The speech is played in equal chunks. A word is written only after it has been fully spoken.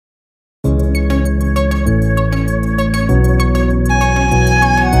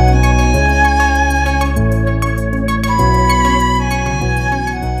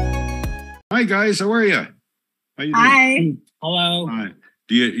Hi guys, how are you? How you doing? Hi. Hello. Hi.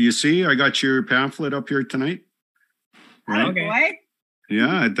 Do you see? I got your pamphlet up here tonight. Right? Okay.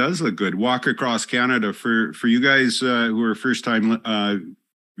 Yeah, it does look good. Walk Across Canada for you guys who are first time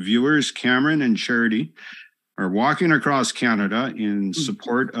viewers. Cameron and Charity are walking across Canada in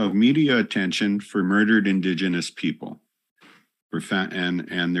support of media attention for murdered Indigenous people.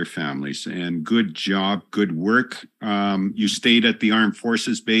 And their families, and good job, good work. You stayed at the Armed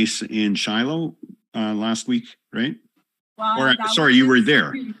Forces Base in Shiloh last week, right? Well, sorry, you were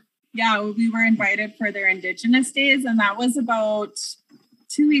there. Yeah, we were invited for their Indigenous Days, and that was about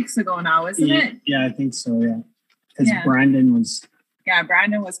 2 weeks ago now, isn't it? Yeah, I think so, yeah. Because Brandon was... Yeah,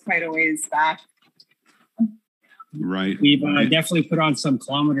 Brandon was quite a ways back. Right. We've definitely put on some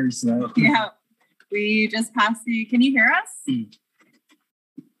kilometers, though. Yeah. We just passed the... Can you hear us?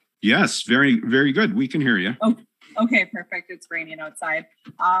 Yes, very, very good. We can hear you. Oh, okay, perfect. It's raining outside.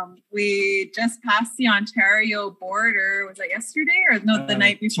 We just passed the Ontario border. Was that yesterday or no? The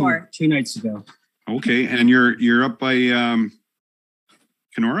night before? Two nights ago. Okay, and you're up by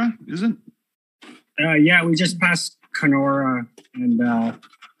Kenora, is it? Yeah, we just passed Kenora, and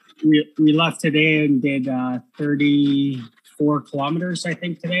we left today and did 34 kilometers, I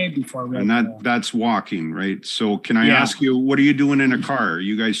think, today before we... And that's walking, right? So can I ask you, what are you doing in a car? Are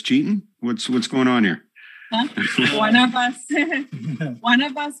you guys cheating? What's going on here? Huh? One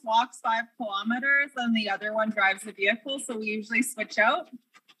of us walks 5 kilometers and the other one drives the vehicle. So we usually switch out.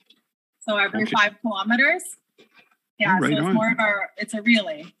 So every 5 kilometers. Yeah, right so it's more of it's a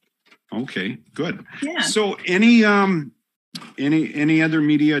relay. Okay, good. Yeah. So any other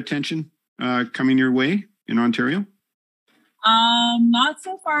media attention coming your way in Ontario? Not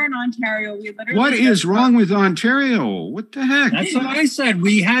so far in Ontario. We literally... What is wrong with Ontario? What the heck? That's what I said.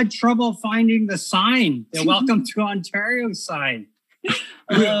 We had trouble finding the sign, the Welcome to Ontario sign.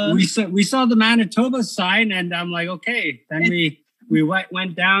 We saw the Manitoba sign, and I'm like, okay. Then we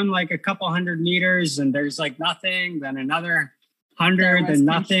went down like a couple 100 meters, and there's like nothing. Then another 100 and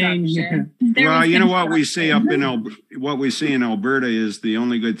nothing. Well, you know what we say up in Alberta is the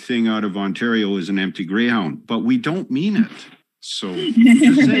only good thing out of Ontario is an empty Greyhound, but we don't mean it. So just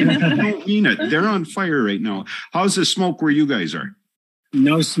saying, we don't mean it. They're on fire right now. How's the smoke where you guys are?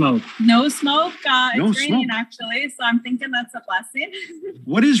 No smoke. No smoke. It's raining actually, so I'm thinking that's a blessing.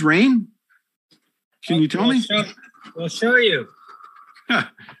 What is rain? Can you tell me? We'll show you.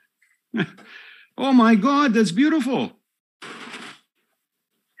 Oh my God, that's beautiful.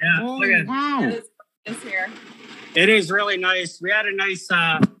 Yeah, look at wow. It's here. It is really nice. We had a nice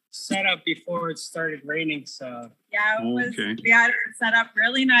setup before it started raining, so yeah, we had it set up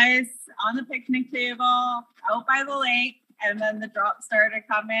really nice on the picnic table out by the lake, and then the drops started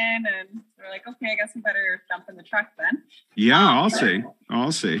coming, and we're like, okay, I guess we better jump in the truck then. Yeah, I'll say.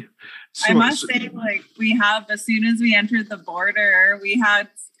 So, I must say, like, we have, as soon as we entered the border, we had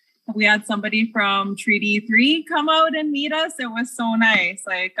somebody from Treaty 3 come out and meet us. It was so nice.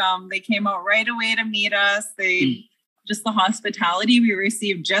 Like, they came out right away to meet us. Just the hospitality we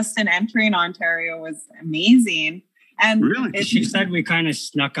received just in entering Ontario was amazing. And really? She said we kind of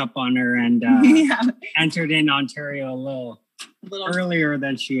snuck up on her and entered in Ontario a little earlier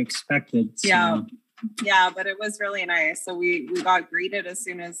than she expected. So. Yeah, but it was really nice. So we got greeted as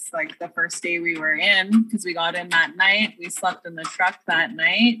soon as like the first day we were in, because we got in that night. We slept in the truck that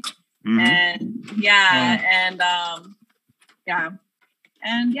night. Mm-hmm. And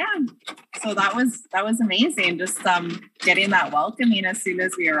so that was amazing. Just getting that welcoming as soon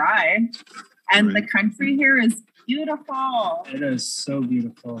as we arrived. And the country here is beautiful. It is so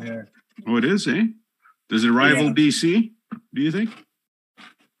beautiful here. Oh, it is, eh? Does it rival BC, do you think?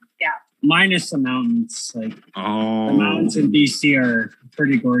 Yeah. Minus the mountains. Like the mountains in BC are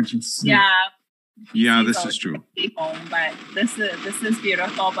pretty gorgeous. Yeah, this is true. But this is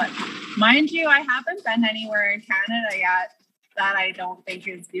beautiful. But mind you, I haven't been anywhere in Canada yet that I don't think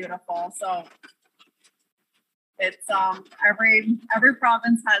is beautiful. So it's every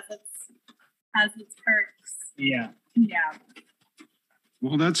province has its perks. Yeah.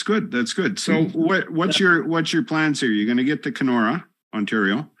 Well, that's good. So what's your plans here? You're going to get to Kenora,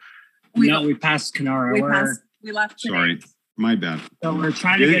 Ontario? We passed Kenora. We left today. Sorry, my bad. So we're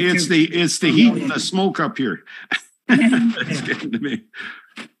trying to get it's the heat and the smoke up here. It's getting to me.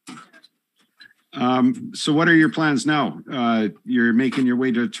 So what are your plans now? You're making your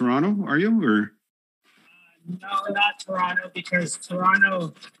way to Toronto, are you? Or no, not Toronto, because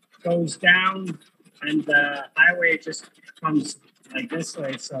Toronto goes down and the highway just comes like this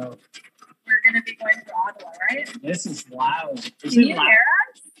way. So we're going to be going to Ottawa, right? This is loud. Can you hear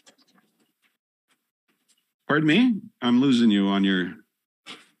us? Pardon me? I'm losing you on your...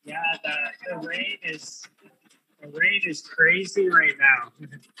 Yeah, the rain is crazy right now.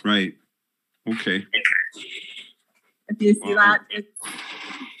 Right. Okay. If you see that, it's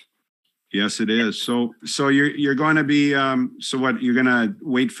Yes, it is. So you're going to be so what, you're going to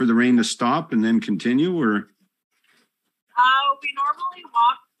wait for the rain to stop and then continue, or? we normally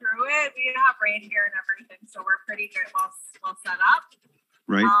walk through it. We have rain gear and everything, so we're pretty good. Well set up.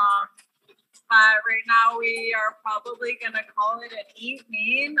 Right. But right now we are probably gonna call it an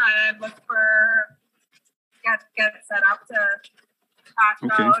evening and look for get set up to pack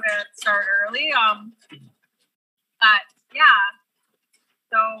out and start early. But yeah,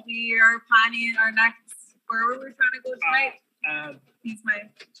 so we are planning our next. Where were we trying to go tonight? He's my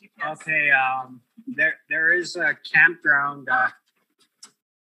GPS. Okay. There is a campground.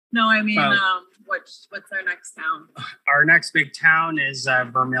 No, I mean, what's our next town? Our next big town is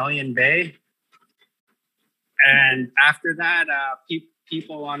Vermilion Bay. And after that,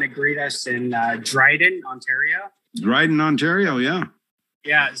 people want to greet us in Dryden, Ontario. Dryden, Ontario, yeah.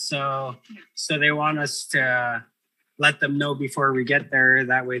 Yeah, so they want us to let them know before we get there.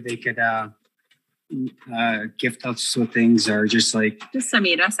 That way they could gift us with things, or just to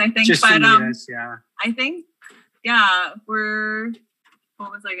meet us, I think. Just to meet us, yeah. I think, yeah,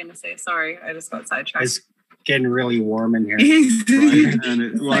 what was I going to say? Sorry, I just got sidetracked. It's getting really warm in here. Right. And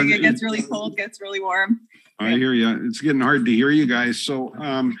it gets really cold, gets really warm. I hear you. It's getting hard to hear you guys. So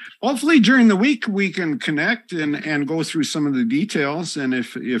hopefully during the week we can connect and go through some of the details, and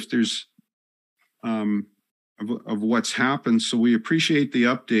if there's of what's happened. So we appreciate the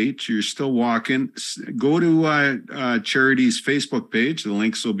update. You're still walking. Go to Charity's Facebook page. The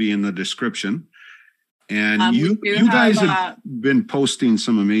links will be in the description. And you guys have been posting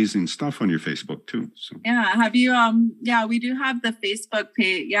some amazing stuff on your Facebook too. So yeah, have you? We do have the Facebook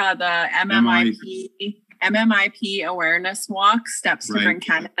page. Yeah, the MMIP awareness walk, steps to bring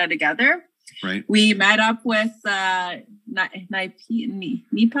Canada together. Right. We met up with NIPA.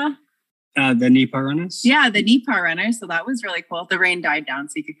 The NIPA runners? Yeah, the NIPA runners. So that was really cool. The rain died down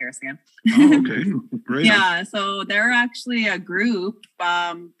so you could hear us again. Oh, okay. Great. Yeah, so they're actually a group.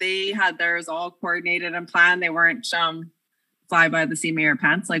 They had theirs all coordinated and planned. They weren't fly by the seat of your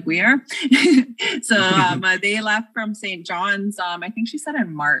pants like we are. So they left from St. John's, I think she said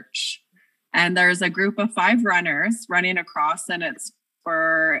in March. And there's a group of 5 runners running across, and it's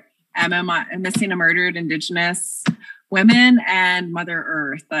for MMI, missing and murdered Indigenous women and Mother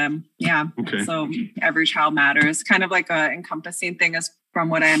Earth. Okay. So every child matters, kind of like a encompassing thing, as from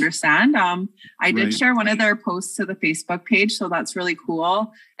what I understand. I did share one of their posts to the Facebook page, so that's really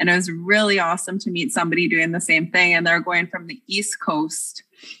cool. And it was really awesome to meet somebody doing the same thing. And they're going from the East Coast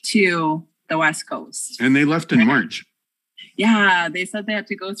to the West Coast. And they left in March. Yeah, they said they had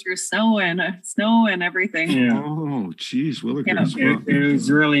to go through snow and everything. Yeah. Oh, geez, it was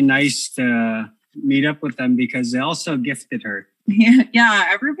really nice to meet up with them because they also gifted her. Yeah,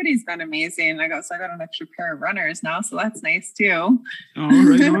 everybody's been amazing. I got an extra pair of runners now, so that's nice too.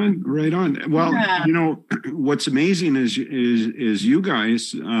 Oh, right on. Well, you know what's amazing is you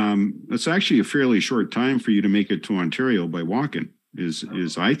guys. It's actually a fairly short time for you to make it to Ontario by walking.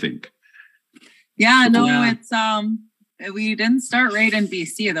 Is I think. Yeah, it's we didn't start right in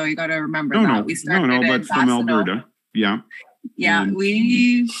BC though. You got to remember that we started but from Alberta. Yeah. Yeah,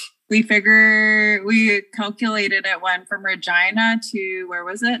 we calculated it went from Regina to, where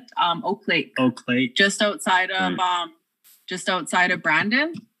was it? Oak Lake. Just outside of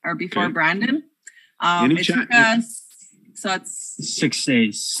Brandon, or before Brandon. It took us, so that's 6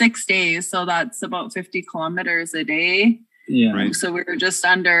 days. 6 days. So that's about 50 kilometers a day. Yeah. Right. So we were just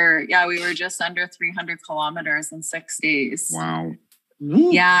under 300 kilometers in 6 days. Wow.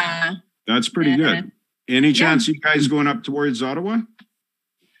 Yeah. That's pretty good. Any chance you guys going up towards Ottawa?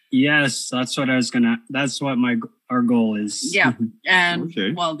 Yes, that's what our goal is. Yeah. And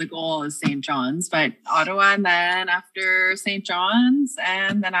the goal is St. John's, but Ottawa, and then after St. John's,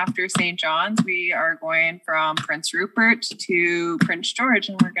 we are going from Prince Rupert to Prince George,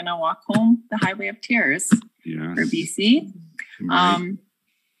 and we're going to walk home the Highway of Tears for BC. Right.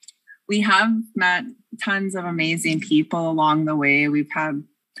 We have met tons of amazing people along the way. We've had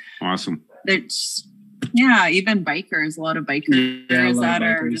awesome. Even bikers, a lot of bikers that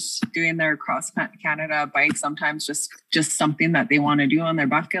are just doing their cross Canada bike, sometimes just something that they want to do on their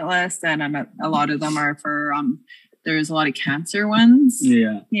bucket list. And a lot of them are for, there's a lot of cancer ones.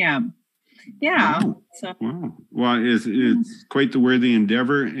 Yeah. Wow. So, well, it's quite the worthy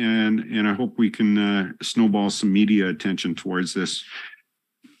endeavor. And I hope we can snowball some media attention towards this.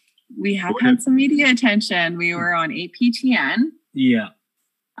 We have had some media attention. We were on EP14. Yeah.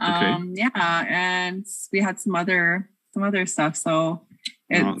 And we had some other stuff. So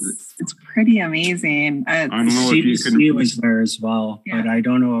It's pretty amazing. I don't know if you CBC was there as well, but I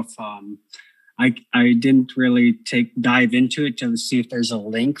don't know if I didn't really dive into it to see if there's a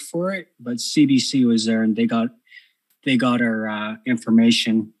link for it. But CBC was there and they got our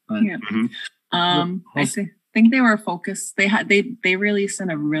information. But, I think they were focused. They released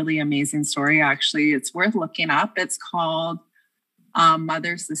a really amazing story. Actually, it's worth looking up. It's called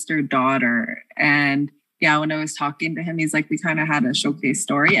Mother, Sister, Daughter, and when I was talking to him, he's like, we kind of had a showcase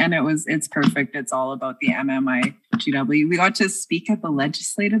story, and it's perfect. It's all about the MMIGW. We got to speak at the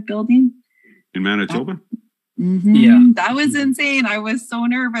legislative building in Manitoba. That was insane. I was so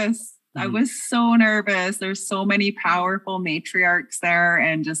nervous. There's so many powerful matriarchs there,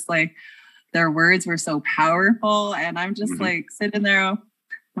 and just like their words were so powerful. And I'm just like sitting there.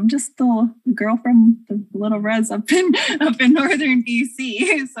 I'm just the girl from the little res up in northern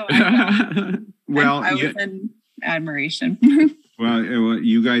BC. So I was in admiration. Well,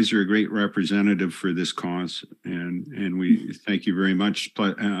 you guys are a great representative for this cause, and we thank you very much.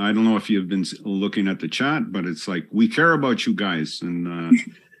 But I don't know if you've been looking at the chat, but it's like we care about you guys, and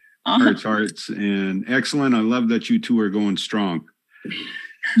hearts, and excellent. I love that you two are going strong.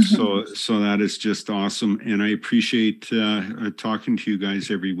 So that is just awesome, and I appreciate talking to you guys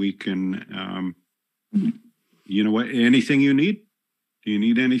every week. And you know what? Anything you need? Do you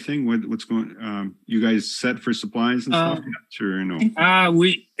need anything? What's going? You guys set for supplies and stuff? Sure, or no?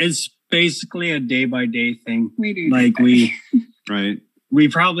 It's basically a day by day thing. We do right. We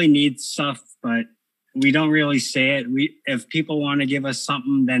probably need stuff, but we don't really say it. If people want to give us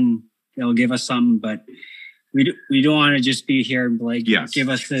something, then they'll give us something, but. We don't want to just be here and be like, give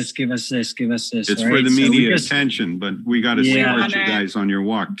us this, give us this, give us this. It's for the media attention, but we got to support you guys on your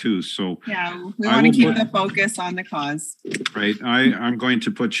walk too. So we want to keep the focus on the cause. Right. I'm going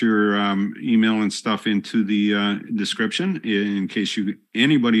to put your email and stuff into the description in case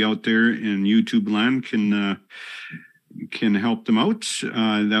anybody out there in YouTube land can help them out.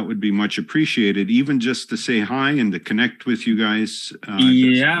 That would be much appreciated, even just to say hi and to connect with you guys.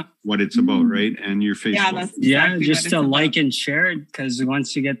 What it's about, right? And your Facebook. Just to like and share it, because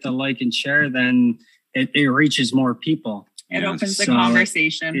once you get the like and share, then it reaches more people. It opens the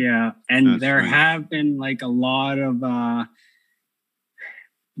conversation. And there have been like a lot of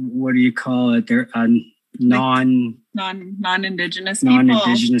what do you call it? There non-indigenous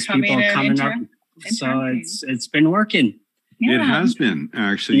people coming up. So it's been working. It has been,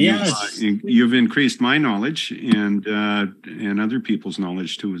 actually. Yes. You've increased my knowledge and other people's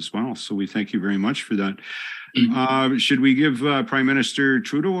knowledge too as well. So we thank you very much for that. Should we give Prime Minister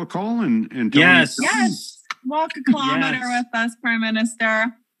Trudeau a call and tell him? Yes. Walk a kilometer with us, Prime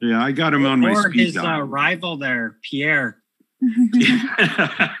Minister. Yeah, I got him on my speed dial. Or his rival there, Pierre.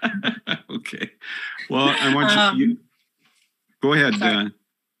 Okay. Well, I want you go ahead.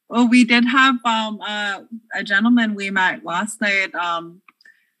 Well, we did have a gentleman we met last night.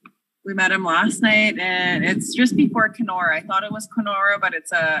 We met him last night, and it's just before Kenora. I thought it was Kenora, but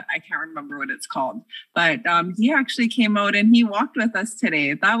I can't remember what it's called. But he actually came out and he walked with us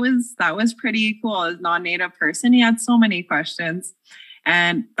today. That was pretty cool. As a non-native person, he had so many questions.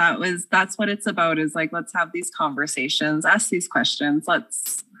 And that's what it's about, is like, let's have these conversations, ask these questions.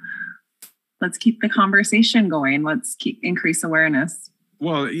 Let's keep the conversation going. Let's increase awareness.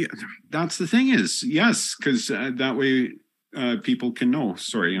 Well, that's the thing is, yes, because that way people can know.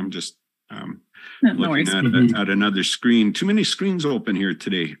 Sorry, I'm just looking at another screen. Too many screens open here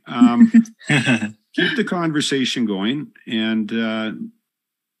today. Keep the conversation going, and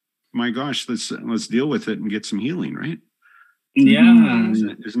my gosh, let's deal with it and get some healing, right? Yeah,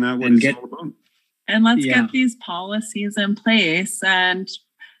 isn't that what it's all about? And let's get these policies in place. And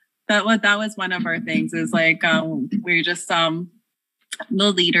that was one of our things. Is like we're just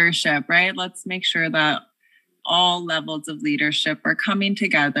the leadership, right? Let's make sure that all levels of leadership are coming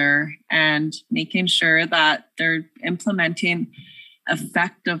together and making sure that they're implementing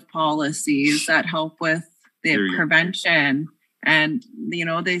effective policies that help with the prevention and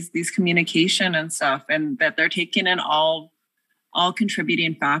these communication and stuff, and that they're taking in all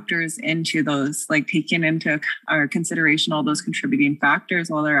contributing factors into those, like taking into our consideration all those contributing factors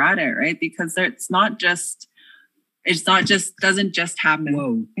while they're at it, right? Because doesn't just happen.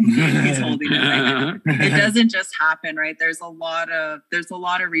 Whoa. He's holding it right. It doesn't just happen, right? There's a lot of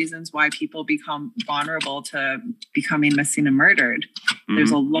reasons why people become vulnerable to becoming missing and murdered.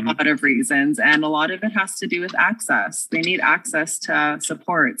 There's a lot of reasons, and a lot of it has to do with access. They need access to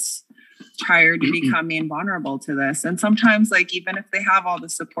supports prior to becoming vulnerable to this. And sometimes, like, even if they have all the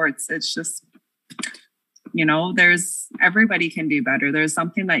supports, it's just everybody can do better. There's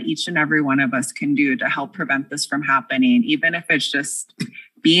something that each and every one of us can do to help prevent this from happening, even if it's just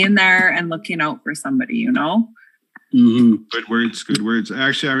being there and looking out for somebody, Mm-hmm. Good words.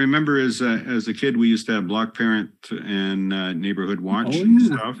 Actually, I remember as a kid, we used to have block parent and neighborhood watch and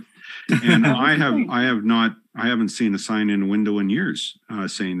stuff. And I haven't seen a sign in a window in years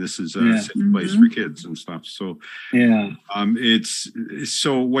saying this is a safe place for kids and stuff. So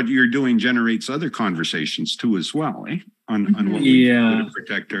so what you're doing generates other conversations too as well, on what we do to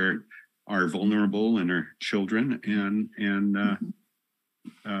protect our vulnerable and our children and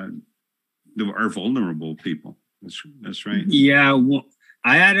our vulnerable people. That's right. Yeah, well,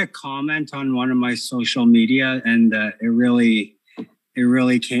 I had a comment on one of my social media, and it really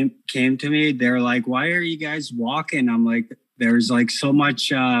came to me. They're like, "Why are you guys walking?" I'm like, "There's like so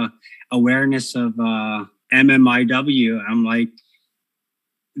much awareness of MMIW." I'm like,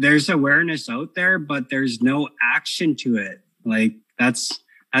 "There's awareness out there, but there's no action to it." Like that's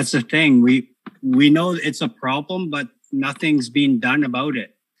the thing. We know it's a problem, but nothing's being done about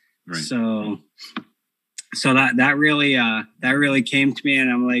it. Right. So that really came to me, and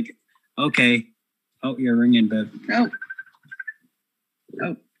I'm like, okay. Oh, you're ringing, babe. Oh.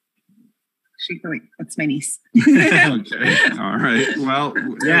 That's my niece. Okay. All right. Well,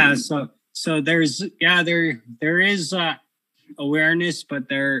 yeah. So there is awareness, but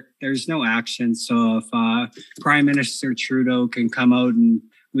there's no action. So if Prime Minister Trudeau can come out and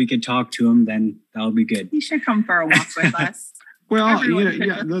we could talk to him, then that'll be good. He should come for a walk with us. Well,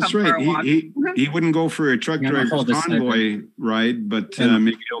 yeah, that's right. He wouldn't go for a truck driver's convoy ride, but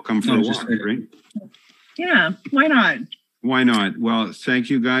maybe he'll come for a walk, right? Yeah, why not? Why not? Well, thank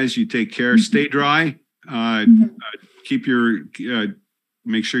you guys. You take care. Stay dry. Keep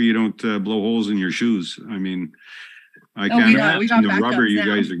make sure you don't blow holes in your shoes. I mean, I can't imagine the rubber you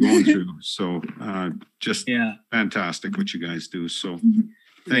guys are going through. So just fantastic what you guys do. So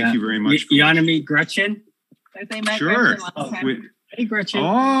thank you very much. You want to meet Gretchen? Sure. Hey, Gretchen.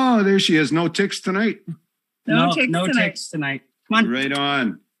 Oh, there she is. No ticks tonight. No ticks tonight. Come on. Right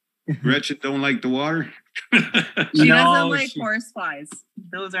on. Gretchen don't like the water. She doesn't like horse flies.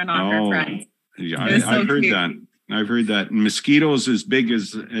 Those are not her friends. Yeah, I've heard that. I've heard that. And mosquitoes as big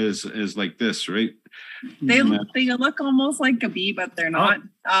as like this, right? They look almost like a bee, but they're not.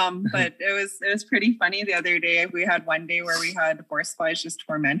 But it was pretty funny the other day. We had one day where we had horseflies just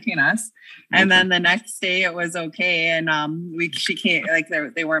tormenting us, and then the next day it was okay. And she came, like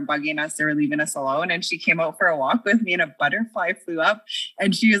they weren't bugging us; they were leaving us alone. And she came out for a walk with me, and a butterfly flew up,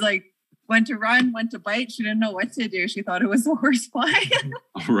 and she was like, went to run, went to bite. She didn't know what to do. She thought it was a horsefly.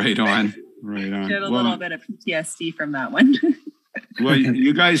 Right on. Right on. She had a little bit of PTSD from that one. Well,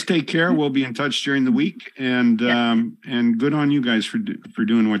 you guys take care. We'll be in touch during the week, and good on you guys for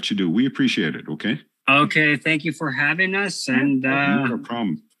doing what you do. We appreciate it. Okay. Okay. Thank you for having us, and no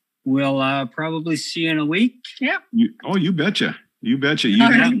problem. We'll probably see you in a week. Yeah. You betcha. You betcha.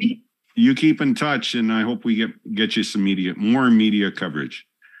 You keep in touch, and I hope we get you some more media coverage.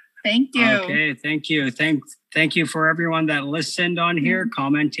 Thank you. Okay. Thank you. Thank you for everyone that listened on here,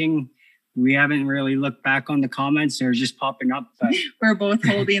 commenting. We haven't really looked back on the comments. They're just popping up. But we're both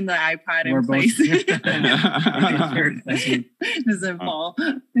holding the iPad in place. Doesn't fall.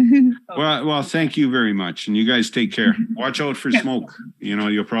 Well, thank you very much. And you guys take care. Watch out for smoke.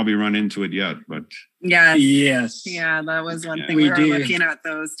 You'll probably run into it yet, but. Yes. Yeah, that was one thing we were looking at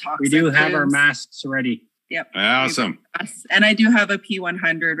those toxic. We do have our masks ready. Yep. Awesome. And I do have a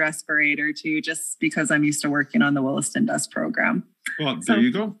P100 respirator too, just because I'm used to working on the Williston Dust program. Well, there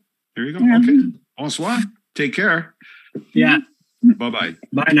you go. There you go. Yeah. Okay. Bonsoir. Take care. Yeah. Bye-bye.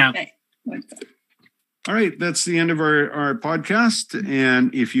 Bye now. Okay. All right. That's the end of our podcast.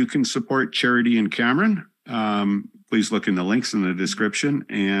 And if you can support Charity and Cameron, please look in the links in the description,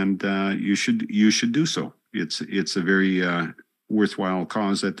 and you should do so. It's a very worthwhile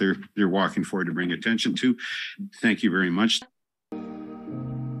cause that they're walking for to bring attention to. Thank you very much.